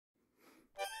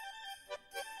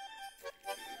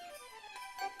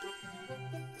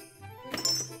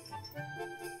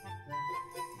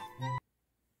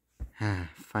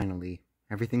Finally,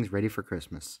 everything's ready for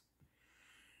Christmas.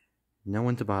 No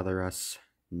one to bother us,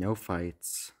 no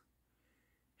fights.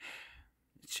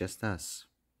 It's just us,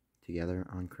 together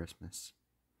on Christmas.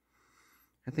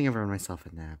 I think I've earned myself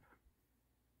a nap.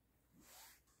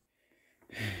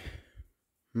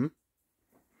 Hmm?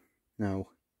 No.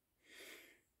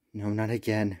 No, not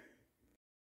again.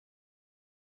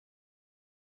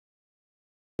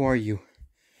 Who are you?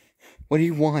 What do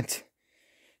you want?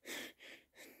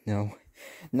 No,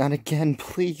 not again,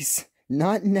 please.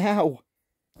 Not now.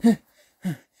 It's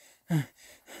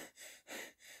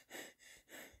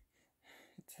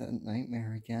a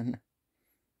nightmare again.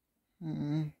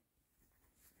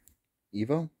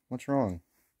 Evo, what's wrong?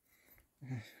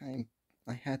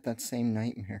 I had that same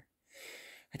nightmare.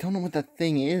 I don't know what that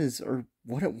thing is or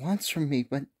what it wants from me,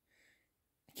 but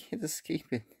I can't escape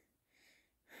it.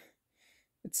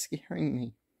 It's scaring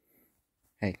me.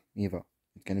 Hey, Evo,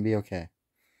 it's gonna be okay.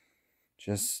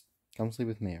 Just come sleep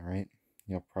with me, alright?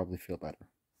 You'll probably feel better.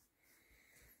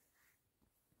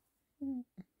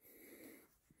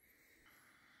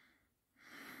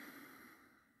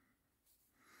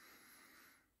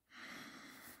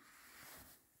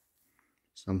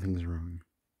 Something's wrong.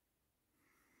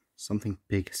 Something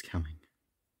big is coming.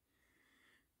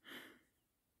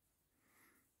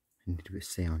 I need to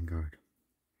stay on guard.